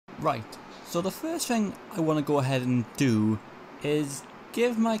Right, so the first thing I want to go ahead and do is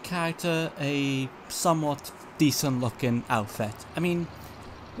give my character a somewhat decent looking outfit. I mean,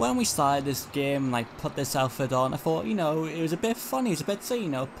 when we started this game and I put this outfit on, I thought, you know, it was a bit funny, it's a bit silly, you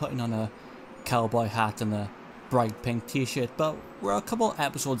know, putting on a cowboy hat and a bright pink t-shirt, but we're a couple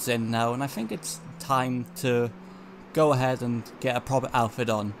episodes in now and I think it's time to go ahead and get a proper outfit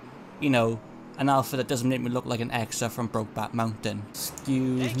on. You know, an outfit that doesn't make me look like an extra from Brokeback Mountain.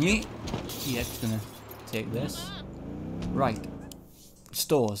 Excuse me. Yeah, just gonna take this. Right.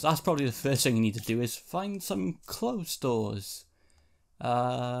 Stores. That's probably the first thing you need to do is find some clothes stores.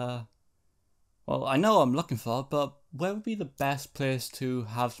 Well, I know what I'm looking for, but where would be the best place to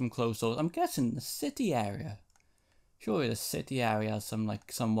have some clothes stores? I'm guessing the city area. Surely the city area has some,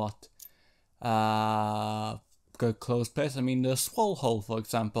 like, somewhat, good clothes place. I mean, the Swole Hole, for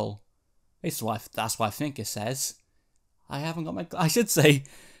example. That's what I think it says. I haven't got my... I should say,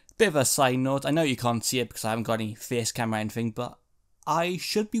 bit of a side note. I know you can't see it because I haven't got any face camera or anything, but I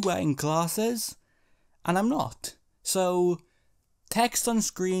should be wearing glasses, and I'm not. So, text on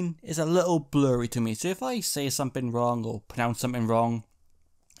screen is a little blurry to me. So if I say something wrong or pronounce something wrong,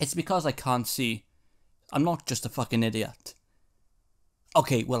 it's because I can't see. I'm not just a fucking idiot.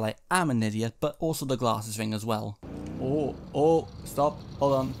 Okay, well, I am an idiot, but also the glasses thing as well. Oh, stop,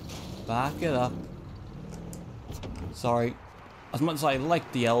 hold on. Back it up. Sorry. As much as I like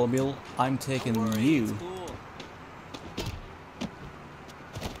the Elmobile, I'm taking you.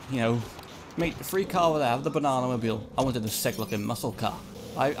 You know, mate, the free car over there, have the Banana Mobile. I wanted a sick looking muscle car.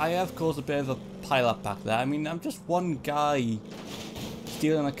 I have caused a bit of a pile up back there. I mean, I'm just one guy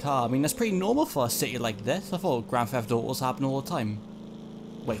stealing a car. I mean, that's pretty normal for a city like this. I thought Grand Theft Autos happen all the time.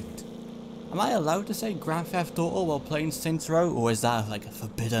 Wait. Am I allowed to say Grand Theft Auto while playing Saints Row, or is that like a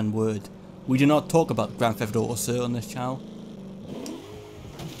forbidden word? We do not talk about Grand Theft Auto, sir, on this channel.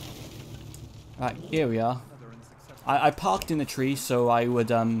 Right, here we are. I parked in a tree so I would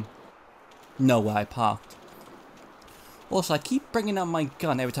know where I parked. Also, I keep bringing out my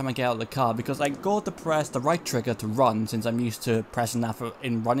gun every time I get out of the car because I go to press the right trigger to run since I'm used to pressing that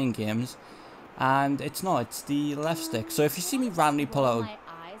in running games. And it's not, it's the left stick. So if you see me randomly pull out...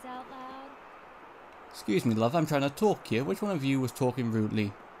 Excuse me, love, I'm trying to talk here. Which one of you was talking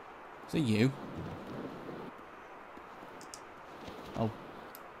rudely? Is it you? Oh.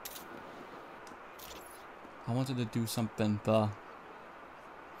 I wanted to do something, but...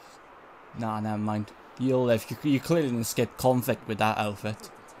 Nah, never mind. You'll live. You clearly didn't skip conflict with that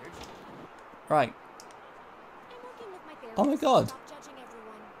outfit. Right. Oh my god.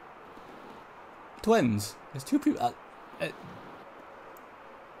 Twins. There's two people...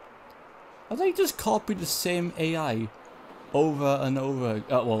 Have they just copied the same AI over and over,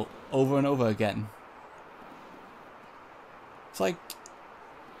 over and over again? It's like,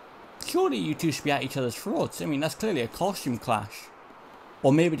 surely you two should be at each other's throats. I mean, that's clearly a costume clash.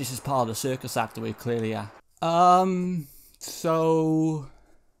 Or maybe this is part of the circus act that we're clearly at. So,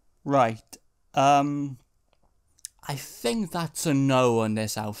 right. I think that's a no on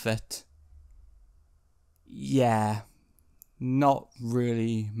this outfit. Yeah, not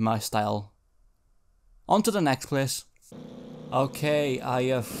really my style. On to the next place. Okay, I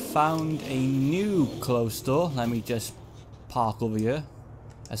have found a new clothes store. Let me just park over here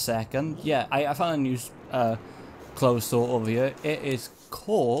a second. Yeah, I found a new clothes store over here. It is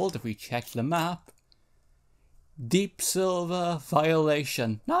called, if we check the map, Deep Silver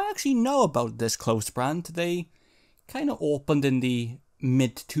Violation. Now, I actually know about this clothes brand. They kind of opened in the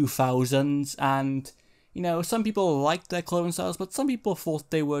mid-2000s and... You know, some people liked their clothing styles, but some people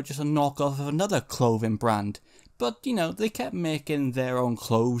thought they were just a knockoff of another clothing brand. But, you know, they kept making their own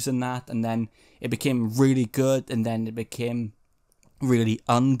clothes and that, and then it became really good, and then it became really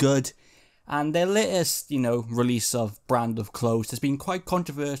ungood. And their latest, you know, release of brand of clothes has been quite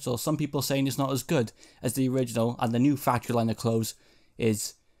controversial. Some people saying it's not as good as the original, and the new factory line of clothes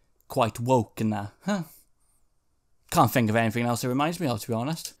is quite woke and that. Huh. Can't think of anything else it reminds me of, to be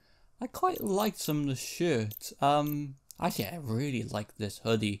honest. I quite liked some of the shirts. Actually, I really like this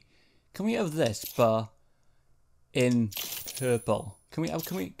hoodie. Can we have this, but in purple? Can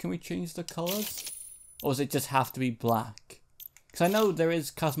we change the colours, or does it just have to be black? Because I know there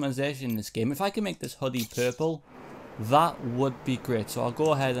is customization in this game. If I can make this hoodie purple, that would be great. So I'll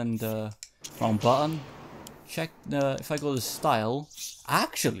go ahead and wrong button. Check if I go to style.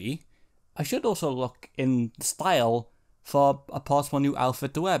 Actually, I should also look in style for a possible new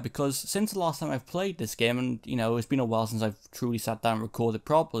outfit to wear, because since the last time I've played this game, and you know, it's been a while since I've truly sat down and recorded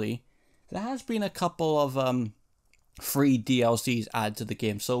properly, there has been a couple of free DLCs added to the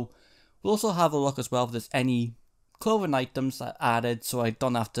game. So we'll also have a look as well if there's any clothing items that added, so I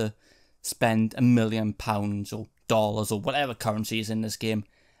don't have to spend £1 million or dollars or whatever currency is in this game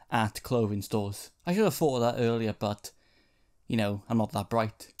at clothing stores. I should have thought of that earlier, but you know, I'm not that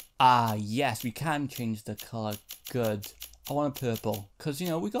bright. Ah, yes, we can change the colour. Good. I want a purple, because, you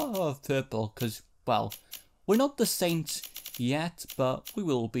know, we got to have purple, because, well, we're not the Saints yet, but we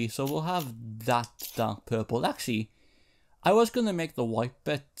will be, so we'll have that dark purple. Actually, I was going to make the white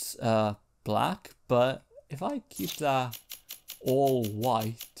bit black, but if I keep that all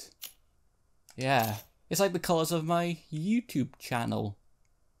white, yeah, it's like the colours of my YouTube channel.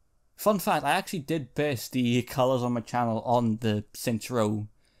 Fun fact, I actually did base the colours on my channel on the Saints Row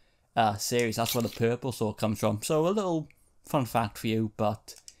series. That's where the purple sort comes from. So a little fun fact for you,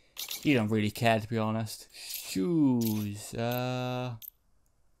 but you don't really care, to be honest. Shoes. I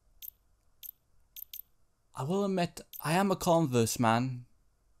will admit, I am a Converse man.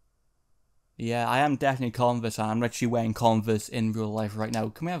 Yeah, I am definitely Converse. I'm actually wearing Converse in real life right now.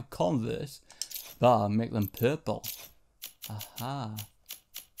 Can we have Converse? But make them purple. Aha.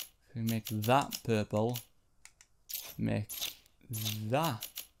 If we make that purple, make that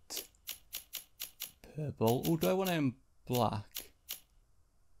purple. Oh, do I want it in black?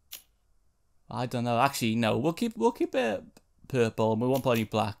 I don't know. Actually, no. We'll keep it purple, and we won't put any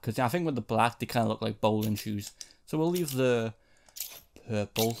black, because I think with the black they kind of look like bowling shoes. So we'll leave the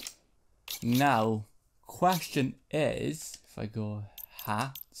purple. Now, question is, if I go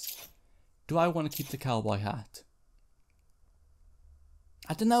hats, do I want to keep the cowboy hat?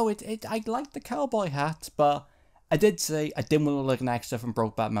 I don't know. I like the cowboy hat, but I did say I didn't want to look an extra from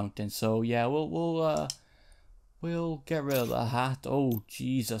Brokeback Mountain. So yeah, we'll get rid of the hat. Oh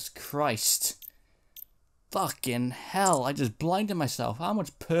Jesus Christ! Fucking hell! I just blinded myself. How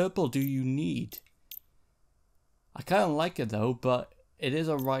much purple do you need? I kind of like it though, but it is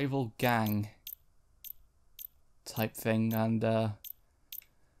a rival gang type thing, and I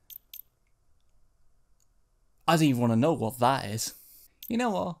don't even want to know what that is. You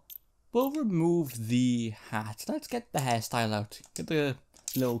know what? We'll remove the hat. Let's get the hairstyle out. Get the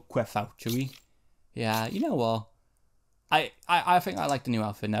little quiff out, shall we? Yeah, you know what? I think I like the new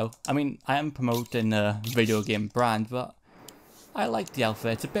outfit now. I mean, I am promoting a video game brand, but I like the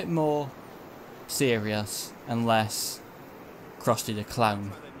outfit. It's a bit more serious and less Krusty the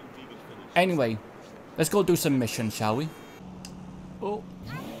Clown. Anyway, let's go do some missions, shall we? Oh,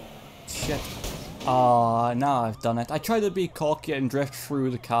 shit. Ah, now I've done it. I tried to be cocky and drift through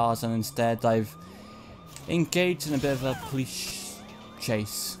the cars, and instead I've engaged in a bit of a police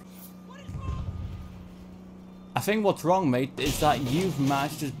chase. I think what's wrong, mate, is that you've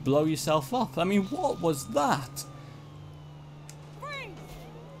managed to blow yourself up. I mean, what was that?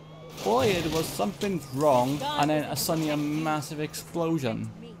 Boy, it was something's wrong, and then suddenly a massive explosion.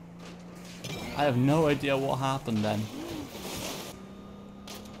 I have no idea what happened then.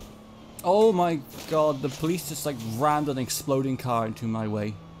 Oh my god, the police just like rammed an exploding car into my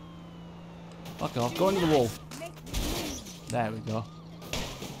way. Fuck off, go into the wall. There we go.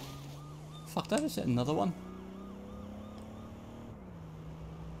 Fuck, that is it, another one?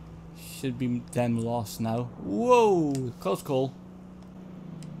 Should be them lost now. Whoa, close call.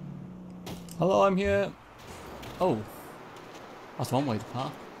 Hello, I'm here. Oh, that's one way to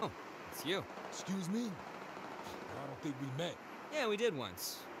park. Oh, it's you. Excuse me? I don't think we met. Yeah, we did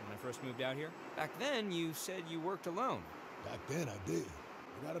once. When I first moved out here. Back then, you said you worked alone. Back then, I did.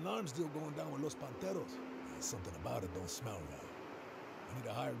 I got an arms deal going down with Los Panteros. And something about it don't smell right. I need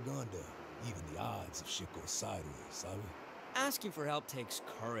a higher gun to even the odds if shit goes sideways, sabe? Asking for help takes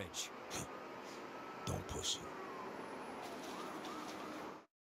courage. Don't push it.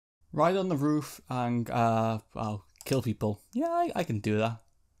 Ride on the roof and, well, kill people. Yeah, I can do that.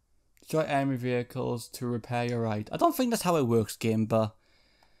 Destroy enemy vehicles to repair your ride. I don't think that's how it works, game, but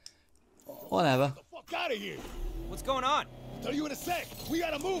whatever. Get the fuck out of here! What's going on? I'll tell you in a sec. We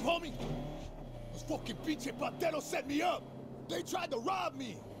gotta move, homie. Those fucking pinche Panteros set me up. They tried to rob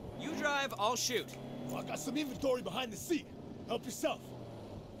me. You drive, I'll shoot. Well, I got some inventory behind the seat. Help yourself.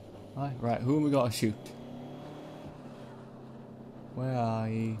 Right, who have we got to shoot? Where are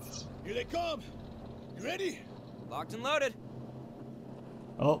you? Here they come. You ready? Locked and loaded.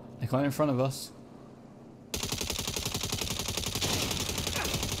 Oh, they're coming in front of us.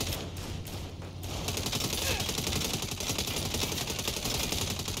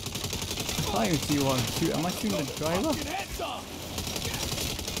 I don't even see you want to shoot. Am I shooting the driver? I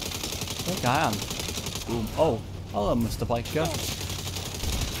think I am. Boom. Oh, hello, Mr. Biker.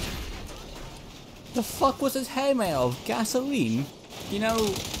 The fuck was his hair made of? Gasoline? You know,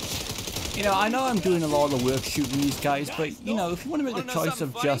 You know, I know I'm doing a lot of the work shooting these guys, but you know, if you want to make the choice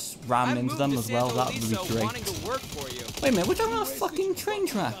of just ramming into them as well, that would be great. Wait a minute, we're talking about fucking train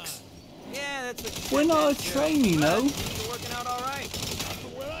tracks. Yeah, that's what We're not a train, you know. You're working out all right.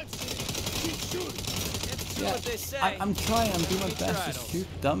 Yeah, I'm trying, I'm doing my best to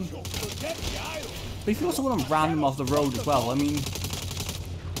shoot them. But if you also want to ram them off the road as well, I mean,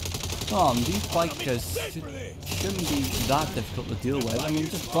 come on, these bikers shouldn't be that difficult to deal with. I mean,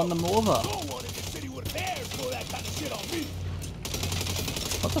 just run them over.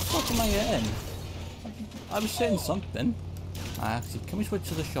 What the fuck am I in? I was saying something. Actually, can we switch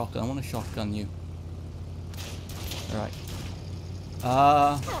to the shotgun? I want to shotgun you. Alright.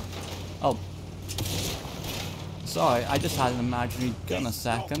 Oh. Sorry, I just had an imaginary gun a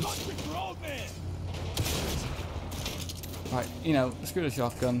second. Right, you know, screw the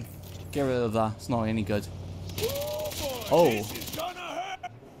shotgun. Get rid of that. It's not any good. Oh.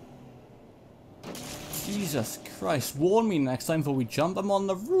 Jesus Christ. Warn me next time before we jump. I'm on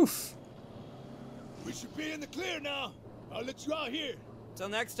the roof. We should be in the clear now. I'll let you out here. Till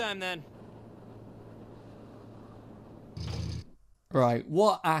next time, then. Right,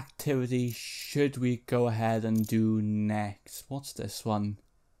 what activity should we go ahead and do next? What's this one?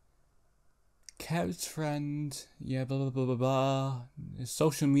 Couch friend, yeah, blah blah blah blah blah.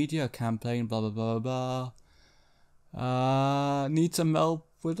 Social media campaign, blah blah blah blah. Need some help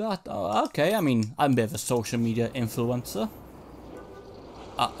with that? Oh, okay, I mean, I'm a bit of a social media influencer.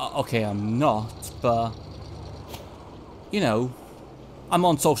 Okay, I'm not, but you know, I'm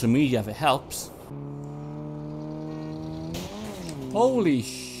on social media if it helps. Holy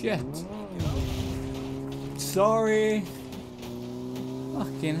shit. Sorry.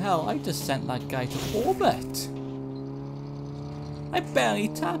 Fucking hell, I just sent that guy to orbit. I barely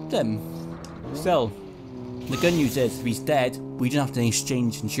tapped him. Still, the good news is, if he's dead, we don't have to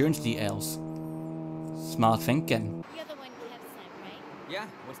exchange insurance details. Smart thinking. You're the one Kev sent, right? Yeah,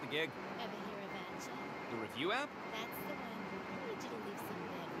 what's the gig? Ever hear of Angela? The review app? That's the one. I need you to leave some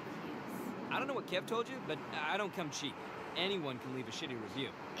bad reviews. I don't know what Kev told you, but I don't come cheap. Anyone can leave a shitty review.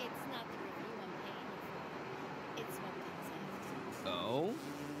 It's not the review I'm paying you for. It's what comes after. Oh?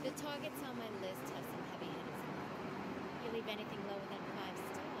 The targets on my list have some heavy hitters in them. You leave anything lower than 5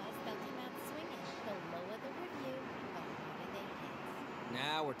 stars, they'll come out swinging. The lower the review, the harder they hit.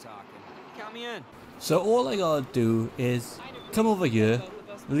 Now we're talking. Count me in. So all I gotta do is come over here,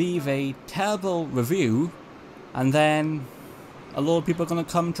 leave a terrible review, and then a lot of people are gonna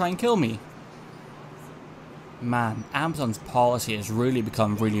come try and kill me. Man, Amazon's policy has really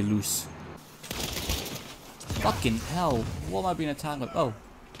become really loose. Fucking hell, what am I being attacked with? Oh,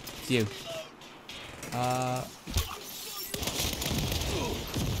 it's you.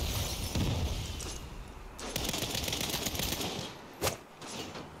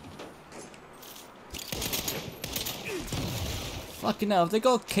 Fucking hell, have they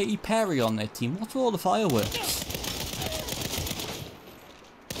got Katy Perry on their team? What's all the fireworks?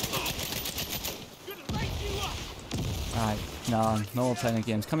 Alright, no more playing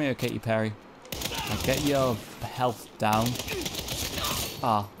games. Come here, Katy Perry. Now get your health down.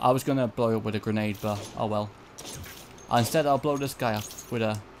 Ah, I was gonna blow up with a grenade, but oh well. Instead, I'll blow this guy up with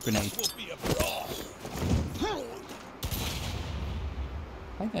a grenade.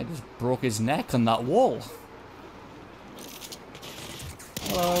 I think I just broke his neck on that wall.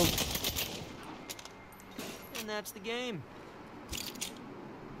 Hello. And that's the game.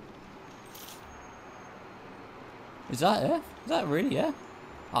 Is that it? Is that really it?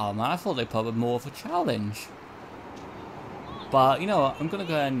 Oh man, I thought they put up more of a challenge. But you know what? I'm gonna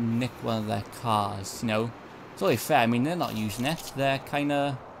go ahead and nick one of their cars. You know, it's only fair. I mean, they're not using it. They're kind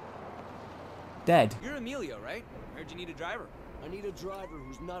of dead. You're Emilio, right? Heard you need a driver. I need a driver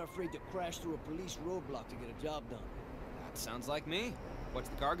who's not afraid to crash through a police roadblock to get a job done. That sounds like me. What's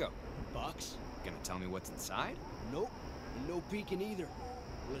the cargo? Box? Gonna tell me what's inside? Nope. And no peeking either.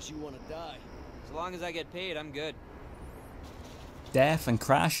 Unless you want to die. As long as I get paid, I'm good. Death and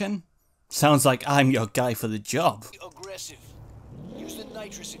crashing? Sounds like I'm your guy for the job. Aggressive. Use the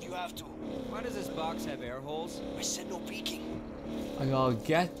nitrous if you have to. Why does this box have air holes? I said no peeking. I gotta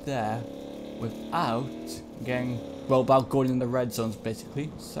get there without getting, well, without going in the red zones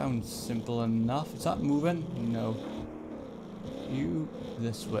basically. Sounds simple enough. Is that moving? No. You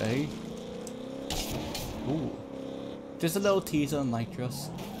this way. Ooh. Just a little teaser on nitrous.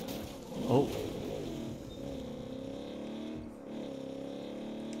 Oh.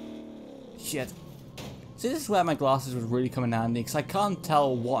 Shit. See, this is where my glasses would really come in handy, because I can't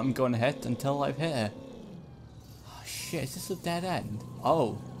tell what I'm going to hit until I've hit it. Oh shit, is this a dead end?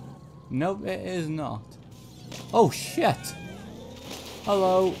 Oh. Nope, it is not. Oh shit.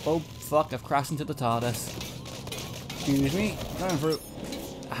 Hello. Oh, fuck, I've crashed into the TARDIS. Excuse me, going through.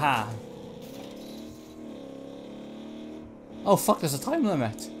 Aha. Oh fuck, there's a time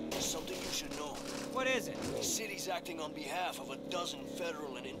limit. Something you should know. What is it? The city's acting on behalf of a dozen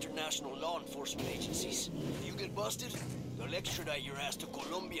federal and international law enforcement agencies. If you get busted, they'll extradite your ass to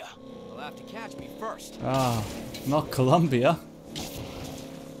Colombia. They'll have to catch me first. Ah, not Colombia.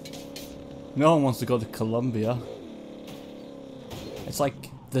 No one wants to go to Colombia. It's like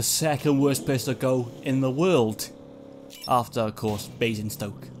the second worst place to go in the world. After, of course,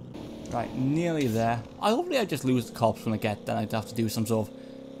 Basingstoke. Right, nearly there. Hopefully I just lose the cops when I get there. I'd have to do some sort of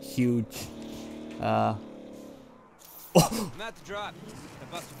huge... Oh! I'm at the drop. I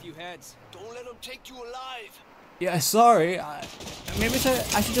bust a few heads. Don't let them take you alive. Yeah, sorry. Maybe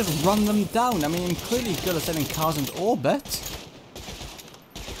I should just run them down. I mean, I'm clearly good at sending cars into orbit.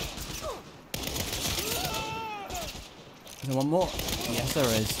 Is there one more? Yes, there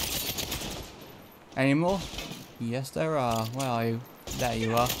is. Any more? Yes, there are. Where are you? There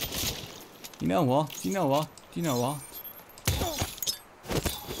you are. You know what? You know what? You know what?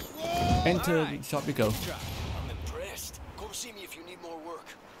 Into the shop you go. I'm impressed. Come see me if you need more work.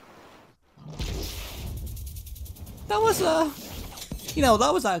 That was you know,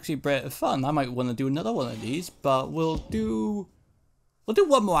 that was actually a bit of fun. I might want to do another one of these, but we'll do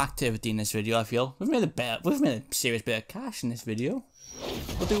one more activity in this video. I feel we've made a serious bit of cash in this video.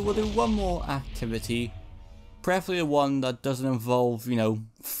 We'll do one more activity, preferably one that doesn't involve, you know,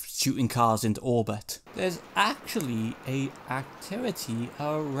 shooting cars into orbit. There's actually a activity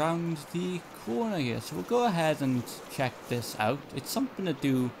around the corner here, so we'll go ahead and check this out. It's something to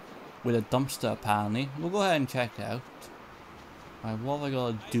do with a dumpster, apparently. We'll go ahead and check it out. Right, what have I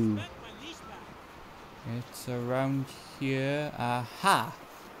got to do? It's around here. Aha!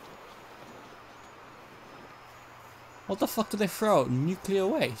 What the fuck do they throw out? Nuclear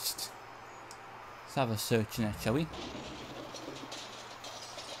waste? Let's have a search in it, shall we?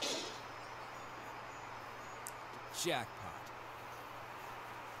 Jackpot.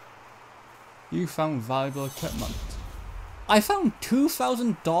 You found valuable equipment. I found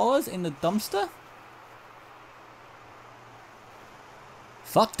 $2,000 in the dumpster?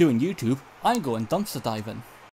 Fuck doing YouTube. I'm going dumpster diving.